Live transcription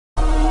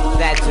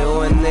that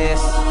doing this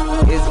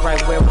is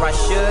right where I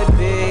should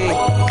be.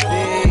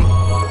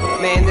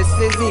 Man, this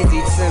is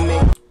easy to me.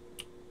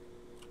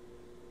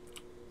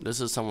 This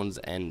is someone's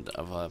end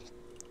of a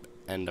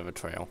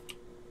trail.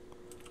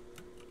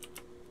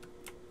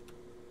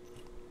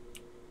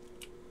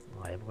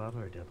 Live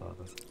lava or dead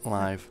lava?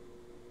 Live.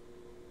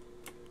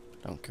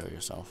 Don't kill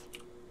yourself.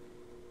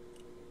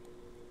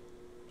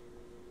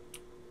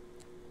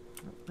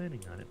 Not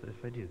planning on it, but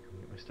if I do, come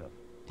get my stuff.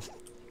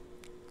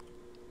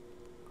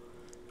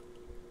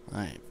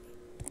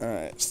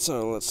 Alright,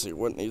 so let's see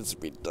what needs to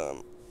be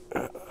done.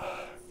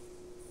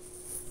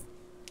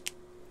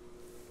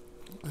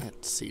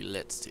 Let's see.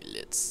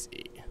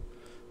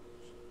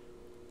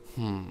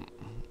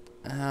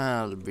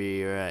 I'll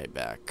be right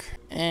back.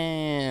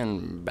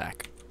 And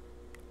back.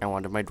 I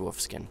wanted my dwarf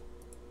skin.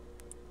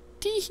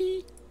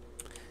 Teehee.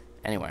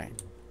 Anyway.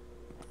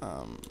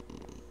 I'm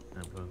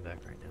going back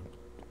right now.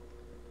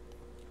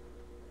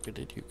 Where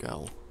did you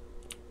go?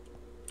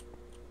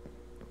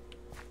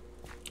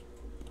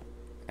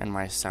 And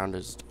my sound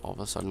is all of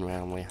a sudden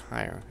randomly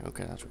higher.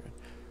 Okay, that's weird.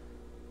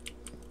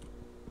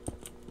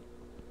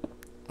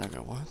 Okay,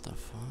 what the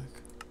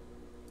fuck?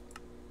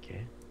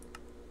 Okay.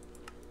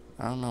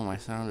 I don't know, my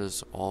sound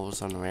is all of a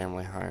sudden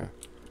randomly higher.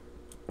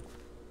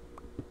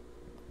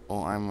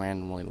 Well, I'm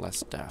randomly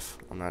less deaf.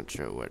 I'm not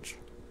sure which.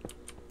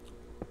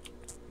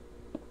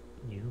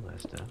 You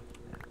less deaf.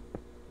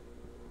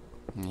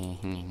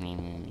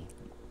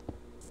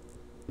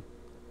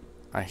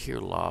 I hear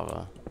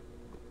lava.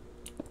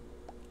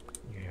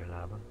 You hear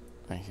lava?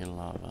 I hear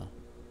lava.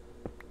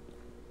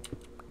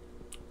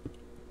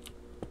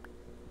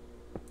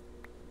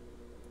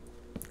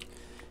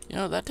 You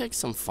know, that takes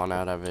some fun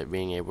out of it,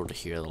 being able to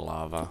hear the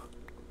lava.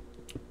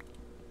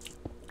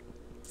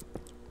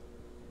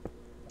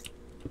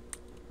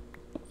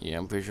 Yeah,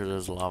 I'm pretty sure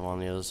there's lava on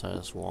the other side of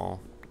this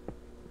wall.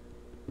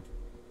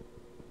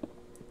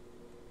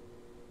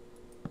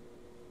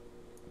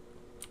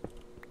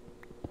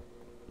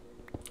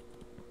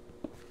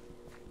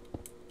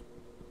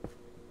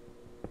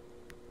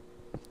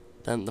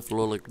 Doesn't the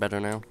floor look better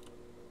now?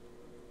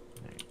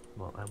 Right.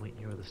 Well, I'm waiting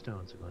here with the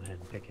stone, so go ahead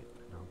and pick it,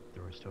 and I'll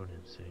throw a stone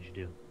in as soon as you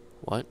do.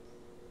 What?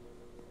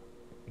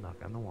 Knock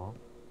on the wall,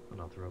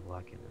 and I'll throw a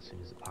block in as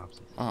soon as it pops.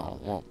 Oh,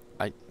 well,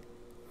 I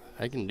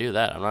can do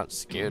that. I'm not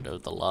scared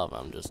of the lava.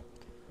 I'm just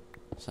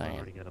saying. I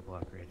already got a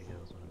block ready to go,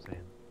 is what I'm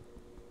saying.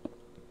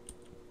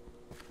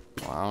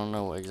 Well, I don't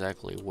know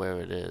exactly where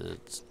it is.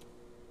 It's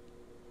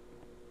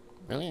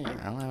really,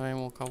 I don't have any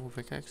more cobble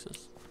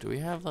pickaxes. Do we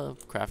have a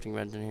crafting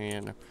bench in here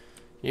yet? No.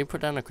 Can you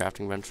put down a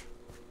crafting bench?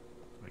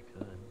 I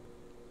could.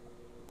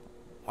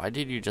 Why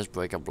did you just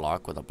break a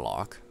block with a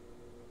block?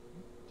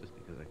 Just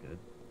because I could.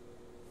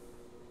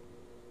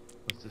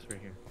 What's this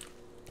right here?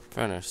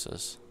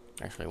 Furnaces.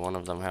 Actually, one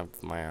of them have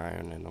my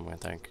iron in them, I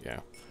think. Yeah.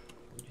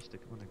 Why'd you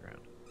stick them on the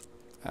ground?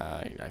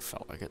 I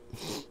felt like it.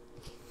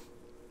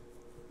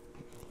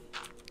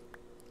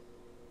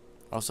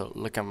 Also,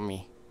 look at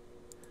me.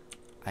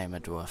 I am a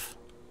dwarf.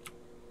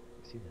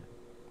 I see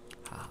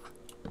that. Ha.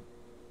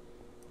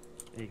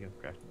 There you go,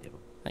 crafting table.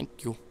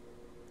 Thank you.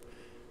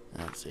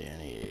 Let's see, I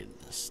need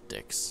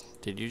sticks.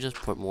 Did you just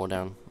put more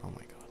down? Oh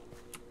my god.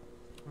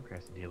 More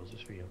crafting tables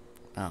just for you.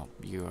 Oh,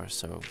 you are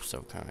so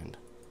kind.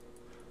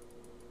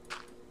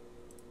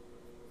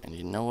 And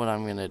you know what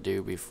I'm gonna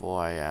do before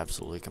I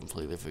absolutely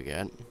completely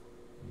forget?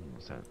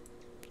 What's that?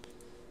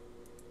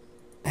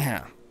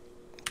 Yeah.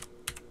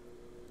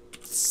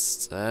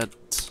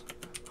 Set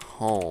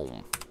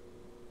home.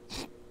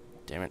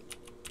 Damn it.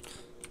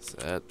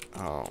 Set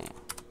home.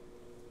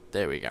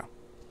 There we go.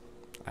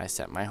 I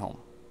set my home.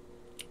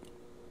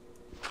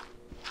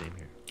 Same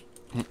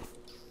here.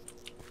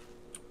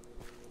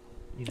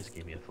 You just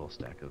gave me a full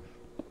stack of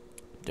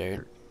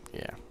dirt.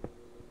 Yeah.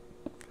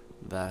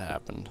 That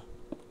happened.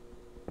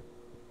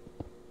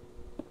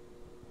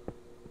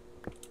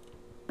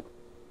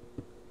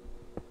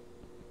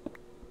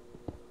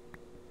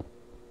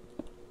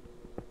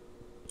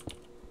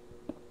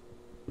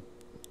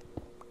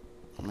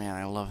 Man,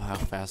 I love how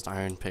fast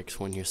iron picks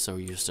when you're so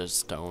used to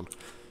stone.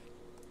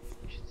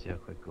 You should see how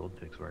quick gold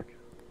picks work.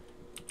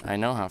 I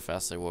know how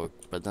fast they work,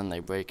 but then they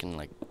break in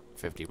like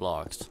 50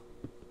 blocks.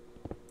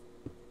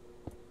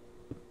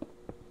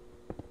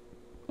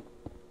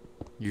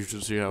 You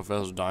should see how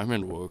fast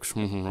diamond works. I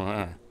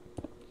know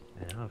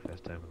how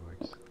fast diamond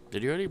works.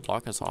 Did you already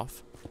block us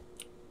off?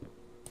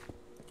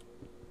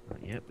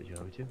 Not yet, but you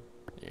want me to?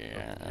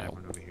 Yeah. Oh,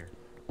 diamond over here.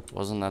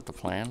 Wasn't that the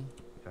plan?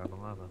 Found the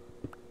lava.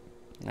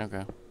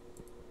 Okay.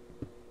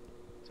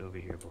 It's over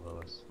here below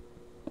us.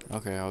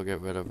 Okay, I'll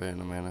get rid of it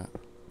in a minute.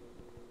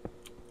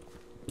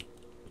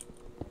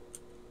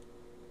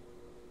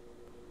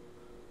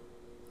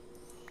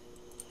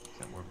 Is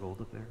that more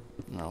gold up there?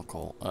 No,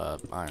 coal.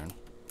 Iron.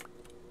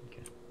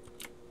 Okay.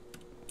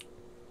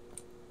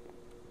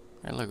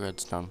 Hey, look,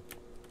 redstone.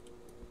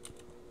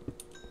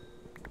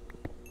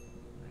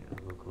 Alright,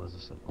 I'll go close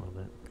this up a little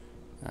bit.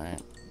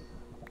 Alright.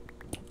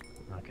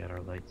 Knock out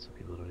our lights so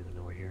people don't even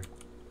know we're here.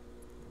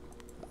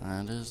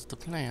 That is the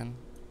plan.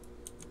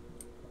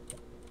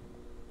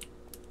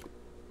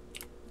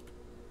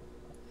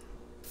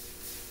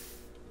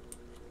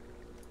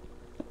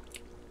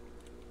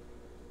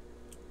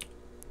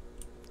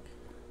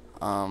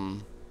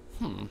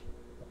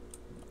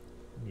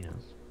 Yes.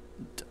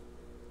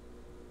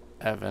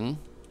 Evan,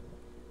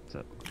 What's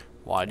up?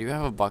 why do you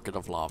have a bucket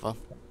of lava?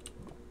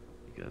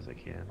 Because I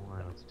can.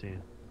 Why else do?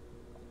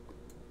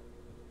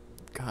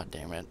 God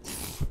damn it.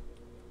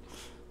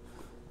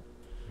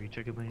 Are you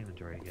checking my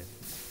inventory again?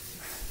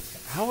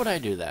 How would I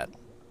do that?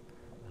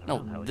 I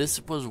don't know No, how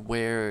this was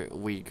where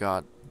we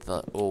got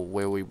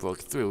where we broke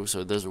through,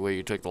 so this is where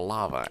you took the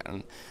lava,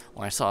 and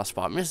when I saw a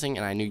spot missing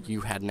and I knew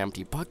you had an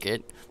empty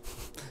bucket,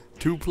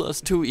 2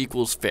 +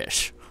 2 =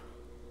 fish.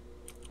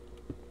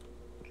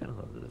 Kind of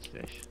love this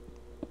fish.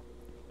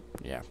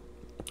 Yeah.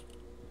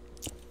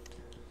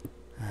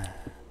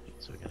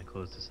 So we're gonna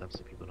close this up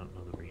so people don't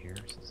know that we're here,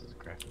 since it's a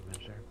crafting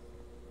measure.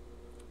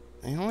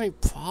 The only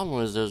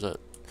problem is there's a...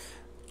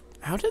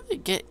 How did they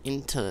get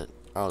into...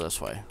 Oh, this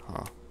way,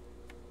 huh?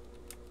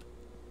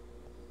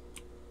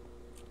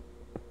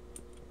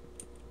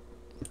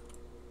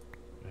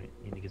 Right,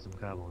 need to get some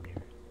cobble in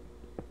here.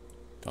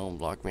 Don't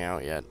block me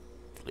out yet,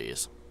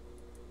 please.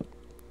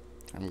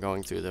 I'm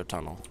going through the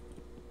tunnel.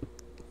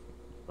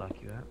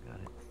 Block you out, got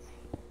it.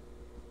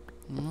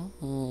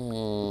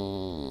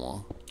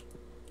 No.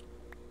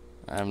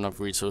 I have enough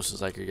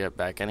resources I could get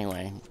back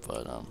anyway,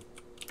 but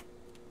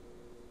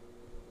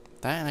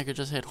that and I could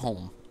just hit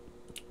home.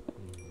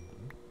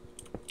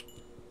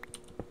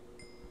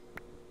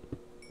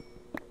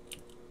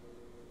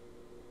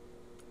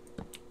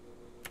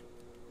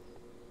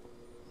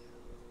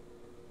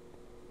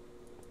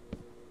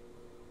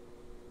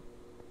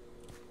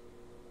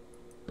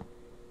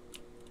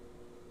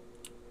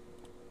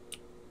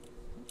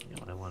 You know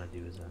what I want to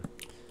do is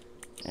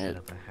set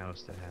up a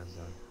house that has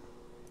a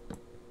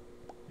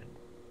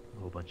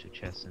whole bunch of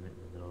chests in it. In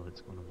the middle of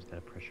it's one of them's got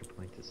a pressure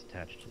point that's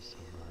attached to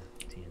some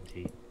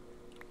TNT.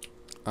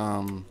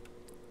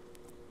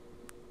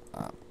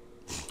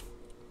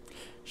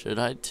 Should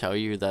I tell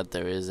you that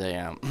there is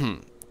a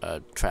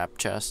a trap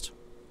chest?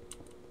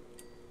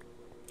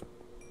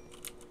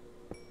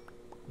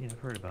 Yeah, I've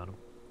heard about them.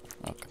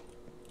 Okay.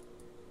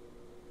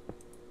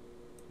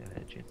 Haven't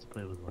had a chance to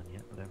play with one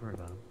yet, but I've heard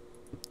about them.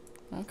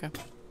 Okay.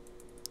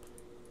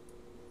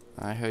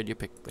 I heard you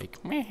pick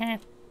meh.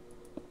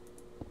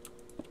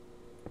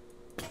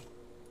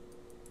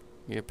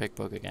 You pick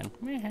book again.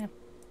 Meh.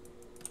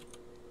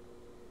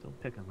 Don't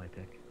pick on my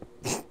pick.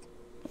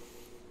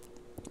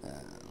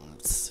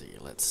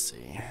 Let's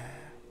see.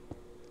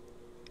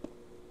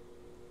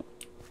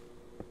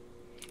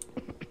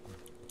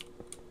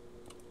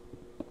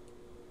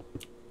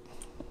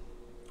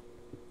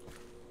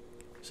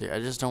 See, I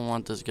just don't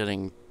want this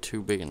getting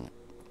too big and...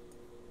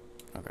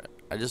 Okay.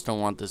 I just don't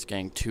want this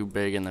getting too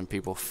big and then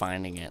people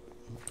finding it,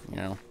 you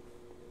know?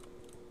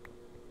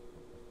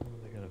 Well,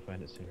 they're gonna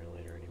find it sooner or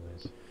later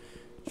anyways.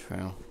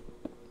 True.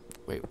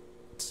 Wait.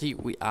 See,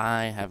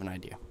 I have an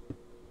idea.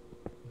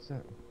 What's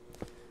that?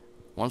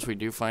 Once we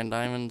do find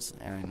diamonds,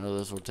 and I know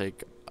this will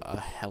take a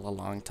hella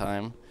long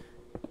time,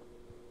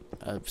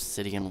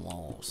 obsidian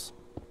walls.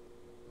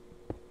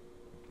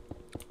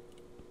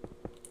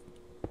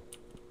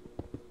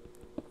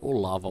 Or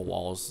lava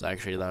walls.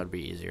 Actually, that would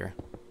be easier.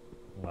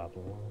 Lava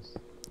walls.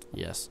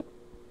 Yes.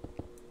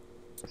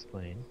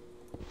 Explain.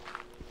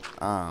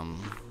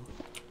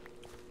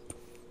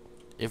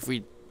 If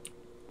we...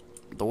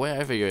 The way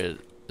I figure it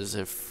is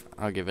if...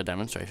 I'll give a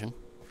demonstration.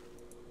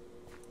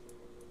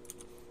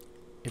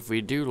 If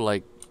we do,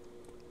 like,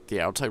 the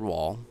outside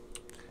wall,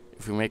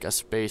 if we make a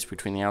space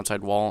between the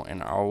outside wall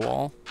and our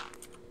wall,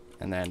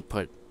 and then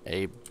put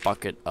a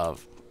bucket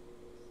of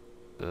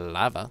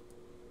lava,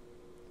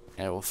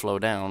 and it will flow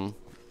down,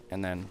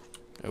 and then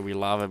it will be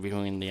lava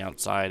between the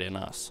outside and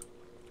us.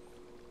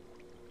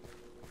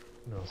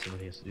 No,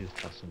 somebody has to do is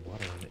toss some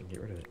water on it and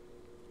get rid of it.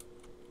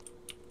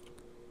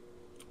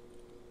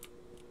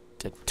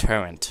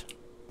 Deterrent.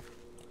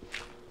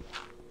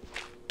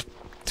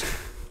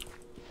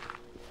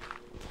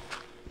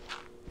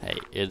 Hey,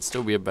 it'd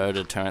still be a better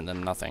deterrent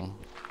than nothing.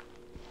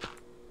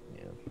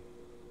 Yeah.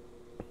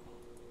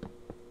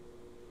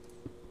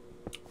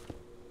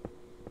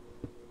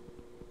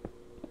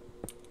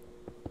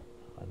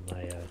 On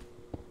my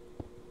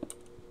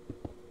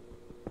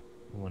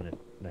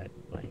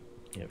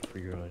for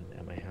your own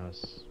at my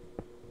house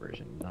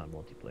version, not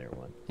multiplayer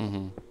one.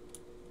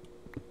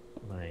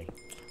 My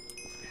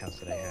house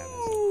that I have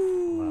has a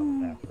lava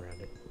bath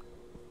around it.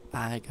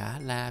 I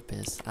got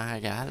lapis. I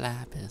got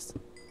lapis.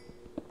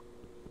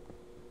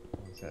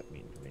 What does that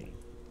mean for me?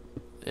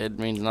 It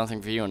means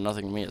nothing for you and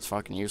nothing to me. It's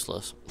fucking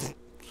useless.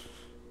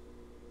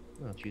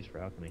 Well, choose for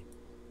alchemy.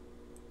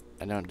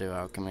 I don't do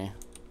alchemy.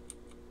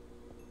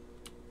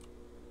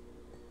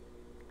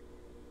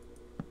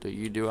 Do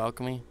you do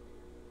alchemy?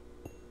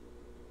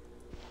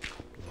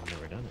 I've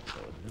never done it, so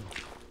I wouldn't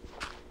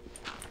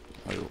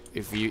know. Oh,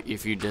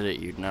 if you did it,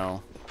 you'd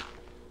know.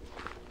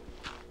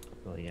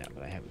 Well, yeah,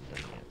 but I haven't done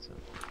it yet, so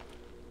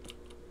that's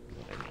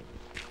what I mean.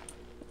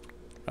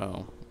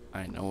 Oh,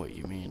 I know what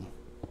you mean.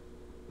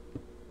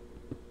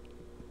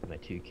 My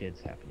two kids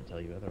happen to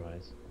tell you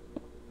otherwise.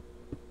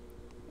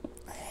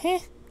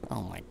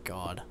 Oh my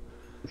god.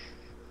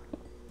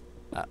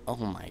 Oh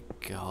my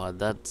god,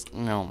 that's...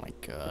 Oh my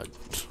god.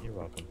 You're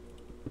welcome.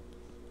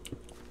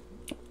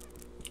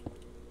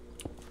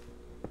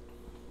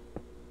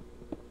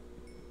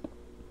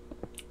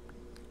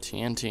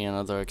 TNT and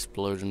other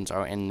explosions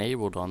are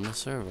enabled on the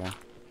server.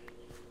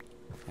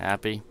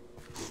 Happy?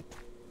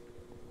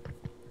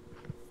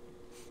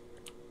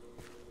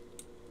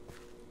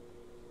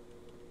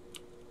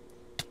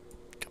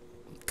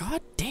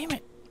 God damn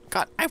it!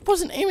 God, I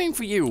wasn't aiming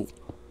for you!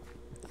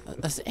 I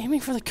was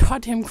aiming for the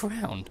goddamn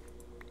ground.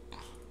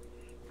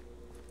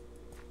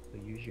 So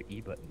use your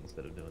E button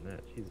instead of doing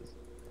that. Jesus.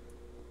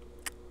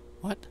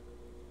 What?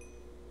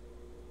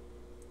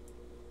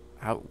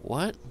 How?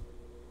 What?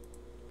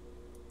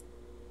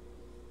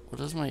 What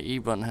does my E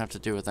button have to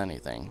do with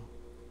anything?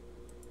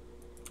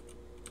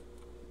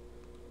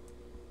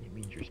 It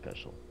means you're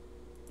special.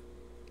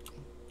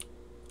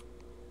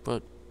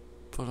 But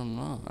I'm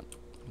not.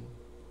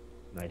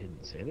 I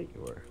didn't say that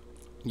you were.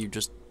 You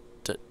just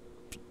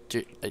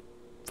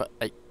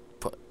I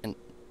put in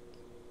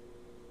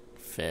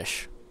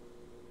fish.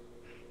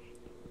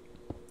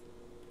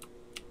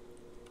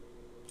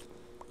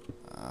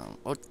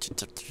 Oh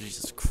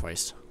Jesus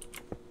Christ!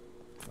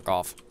 Fuck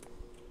off.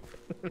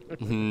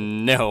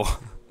 No.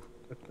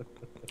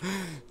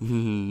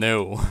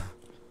 No.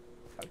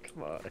 Oh,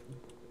 come on.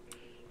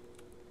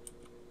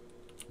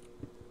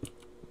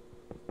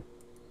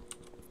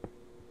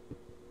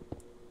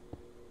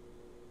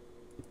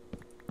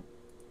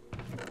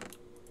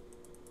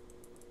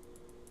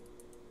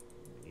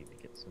 We need to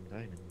get some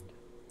diamond.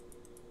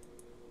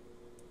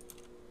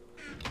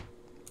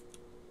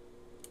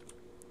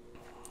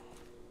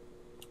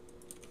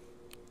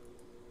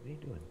 What are you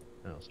doing?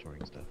 Oh,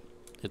 storing stuff.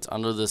 It's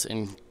under this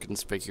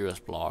inconspicuous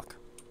block.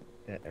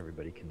 That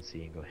everybody can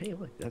see and go, hey,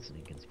 look, that's an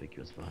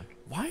inconspicuous block.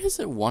 Why is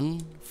it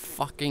one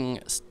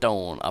fucking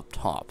stone up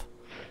top?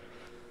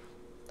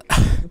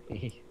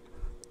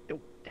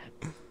 Nope.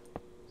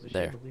 It's a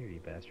There. chandelier, you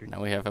bastard.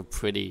 Now we have a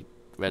pretty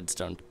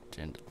redstone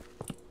chandelier.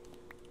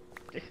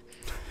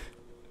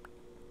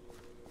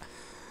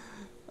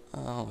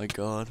 Oh my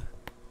god.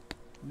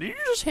 Did you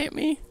just hit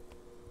me?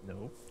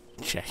 No,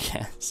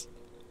 Jackass.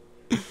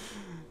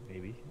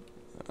 maybe.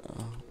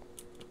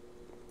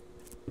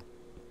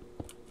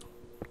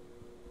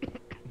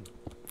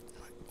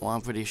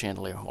 One pretty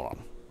chandelier, hold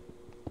on.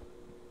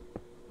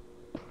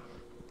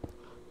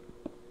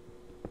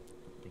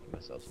 Making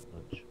myself some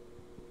lunch.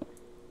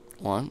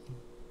 One.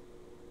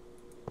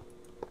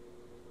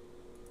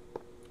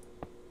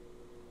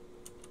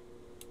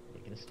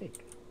 Making a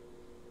steak.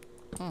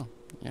 Oh,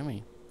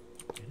 yummy.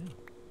 I know.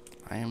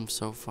 I am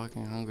so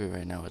fucking hungry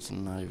right now, it's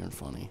not even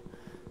funny.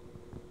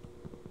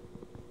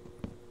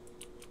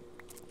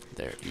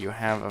 There, you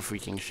have a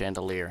freaking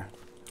chandelier.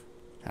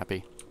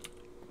 Happy?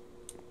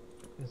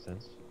 In a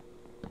sense.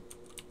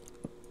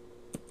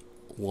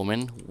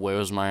 Woman,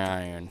 where's my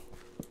iron?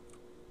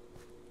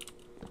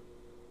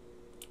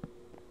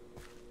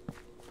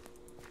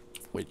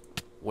 Wait,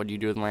 what do you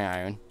do with my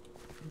iron?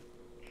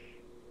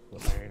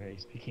 What iron are you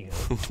speaking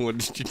of? What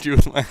did you do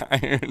with my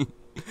iron?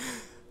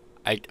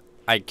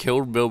 I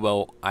killed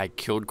Bilbo, I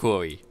killed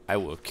Corey. I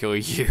will kill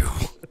you.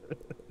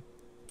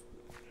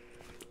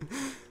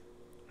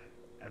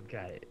 I've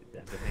got it.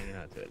 I've been hanging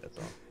on to it, that's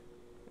all.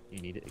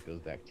 You need it, it goes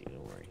back to you,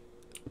 don't worry.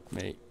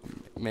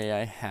 May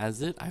I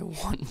has it? I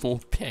want more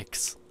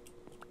picks.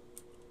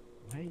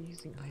 Why are you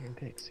using iron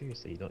picks?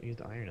 Seriously, you don't use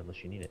the iron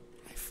unless you need it.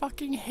 I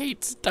fucking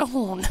hate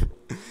stone.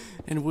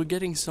 And we're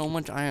getting so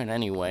much iron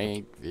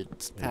anyway.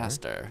 It's We are?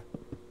 past her.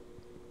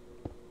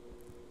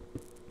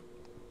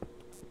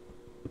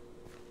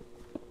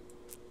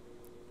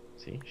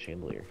 See?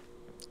 Chandelier.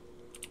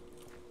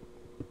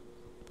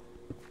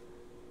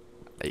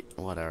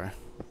 Whatever.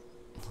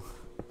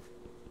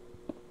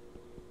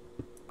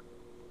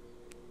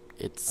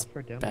 It's How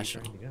far down are you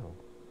special. trying to go?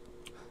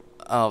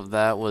 Oh,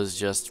 that was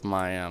just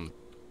my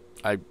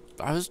I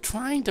was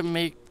trying to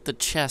make the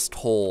chest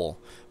hole,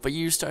 but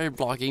you started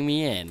blocking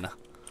me in.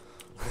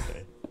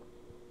 Okay.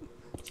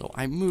 So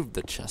I moved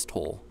the chest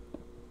hole.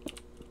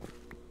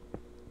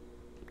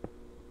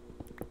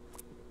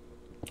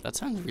 That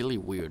sounds really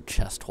weird,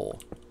 chest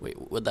hole.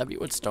 Wait, would that be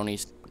what Tony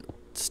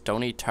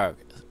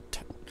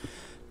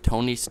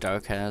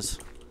Stark has?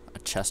 A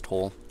chest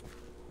hole?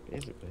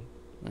 Basically.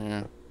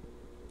 Yeah.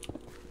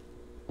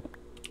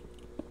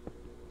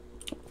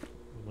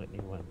 We might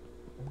need one.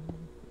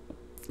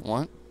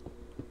 What?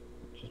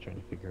 Just trying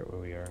to figure out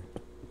where we are.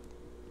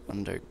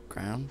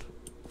 Underground?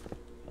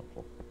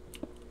 Helpful.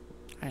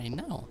 I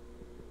know.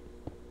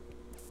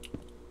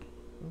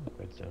 Oh,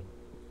 redstone.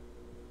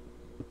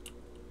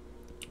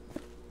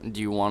 Do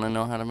you want to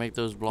know how to make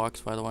those blocks,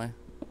 by the way?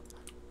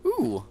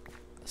 Ooh!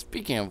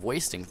 Speaking of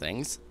wasting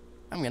things,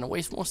 I'm gonna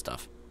waste more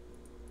stuff.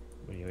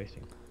 What are you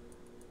wasting?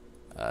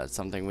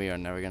 Something we are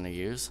never gonna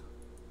use.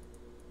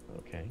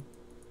 Okay.